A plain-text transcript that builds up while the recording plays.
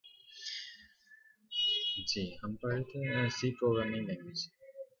जी, हम पढ़े थे सी programming language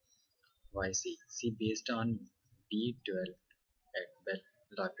YC based on B12 at Bell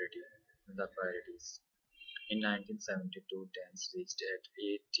Laboratories. In 1972, Dance reached at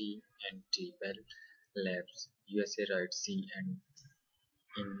AT&T Bell Labs, USA write C and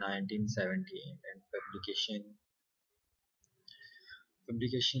in 1978 and publication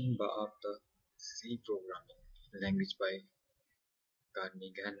of the C programming language by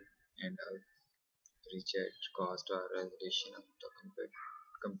Carnegie and Richard caused a revolution of the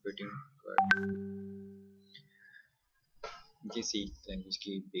computing world. ये सी language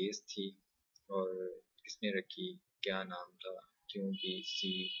की base थी और किसने रखी, क्या नाम था, क्यों भी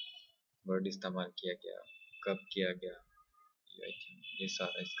सी वर्ड इस्तेमाल किया गया, कब किया गया, आई थिंक ये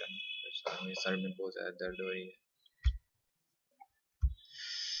सारा इसका नाम। मेरे सर में बहुत ज़्यादा दर्द हो रही है।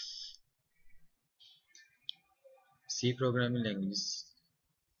 C programming language.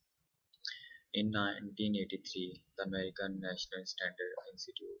 In 1983, the American National Standard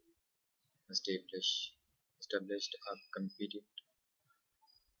Institute established a committee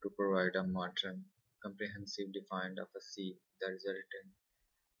to provide a modern, comprehensive definition of a C. The resultant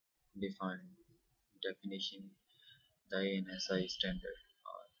definition, the ANSI standard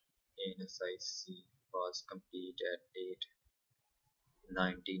or ANSI C, was complete at date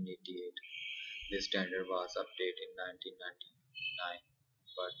 1988. This standard was updated in 1999,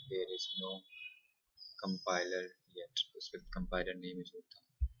 but there is no compiler yet. उस वक्त compiler नहीं मौजूद था।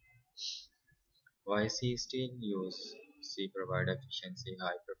 Why C still use C provide efficiency,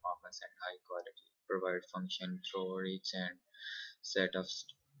 high performance and high quality. Provide function through rich and set of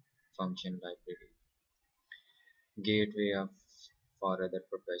function library. Gateway for other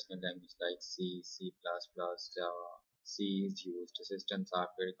professional languages like C, C++, Java. C is used to system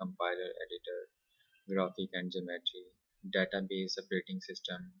software, compiler, editor, graphic and geometry, database operating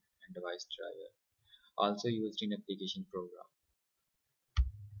system and device driver. Also used in application program.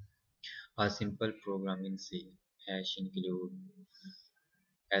 A simple program in C hash include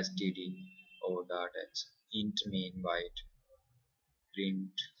std.h int main byte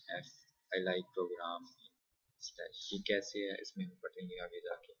print f I like program slash। ये कैसे है इसमें हम पढ़ेंगे आगे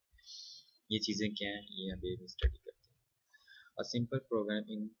जाके। ये चीज़ें क्या हैं ये अभी भी स्टडी करते हैं। A simple program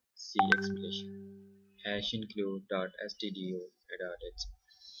in C expression hash include .stdio.h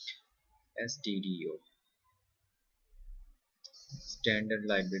stdio standard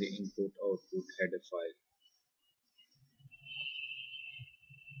library input output header file।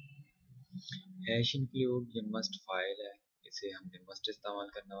 Hash include ये मस्ट फाइल है, इसे हमने मस्ट इस्तेमाल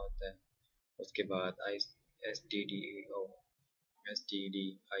करना होता है। उसके बाद stdio.h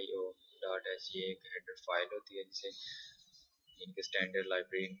ये एक हेडर फाइल होती है जिसे इनके standard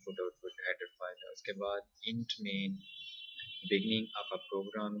library input output header file है। उसके बाद int main beginning of a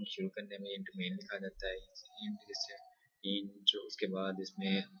programme शुरू करने में इंट मेन लिखा जाता है इंट जिससे इंट। उसके बाद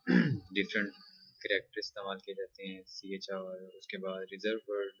इसमें डिफरेंट करैक्टर इस्तेमाल किए जाते हैं ch और उसके बाद रिजर्व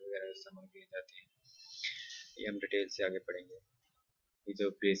वर्ड वगैरह इस्तेमाल किए जाते हैं। ये हम डिटेल से आगे पढ़ेंगे। ये जो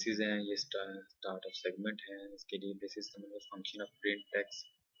बेसिस हैं ये स्टार्ट ऑफ सेगमेंट है, इसके लिए basis function of print text.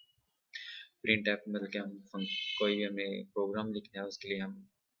 Print F मतलब कि हम कोई भी हमें प्रोग्राम लिखना है उसके लिए हम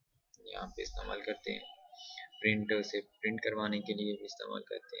यहाँ पे इस्तेमाल करते हैं। प्रिंट से प्रिंट करवाने के लिए भी इस्तेमाल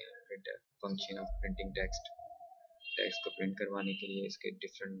करते हैं print function of printing text को प्रिंट करवाने के लिए इसके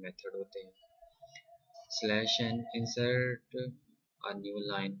डिफरेंट मेथड होते हैं। स्लैश एन इंसर्ट और न्यू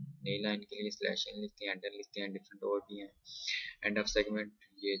लाइन, नई लाइन के लिए स्लैश एन लिखते हैं, एंटर लिखते हैं, डिफरेंट और भी हैं। एंड ऑफ सेगमेंट,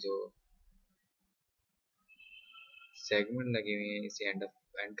 ये जो सेगमेंट लगे हुए हैं इसे एंड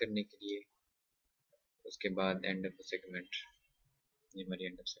करने के लिए। उसके बाद एंड ऑफ सेगमेंट, ये हमारी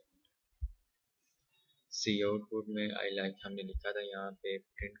end of segment. C output में आई लाइक हमने लिखा था यहाँ पे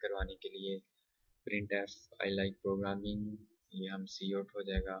प्रिंट करवाने के लिए print F I like programming, ये हम सी आउट हो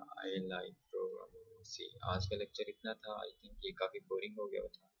जाएगा आई लाइक प्रोग्रामिंग सी। आज का लेक्चर इतना था, आई थिंक ये काफ़ी बोरिंग हो गया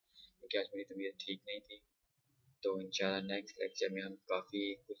था क्योंकि आज मेरी तबीयत ठीक नहीं थी। तो इंशाल्लाह नेक्स्ट लेक्चर में हम काफ़ी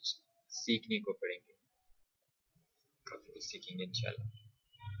कुछ सीखने को पड़ेंगे, काफ़ी कुछ सीखेंगे इंशाल्लाह।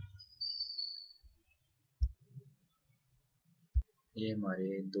 ये हमारे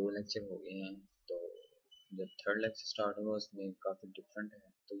 2 लेक्चर हो गए हैं, तो जब थर्ड लेक्चर स्टार्ट हुआ उसमें काफ़ी डिफरेंट है।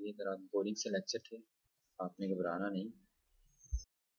 तो ये ज़रा बोरिंग से लेक्चर थे, आपने घबराना नहीं।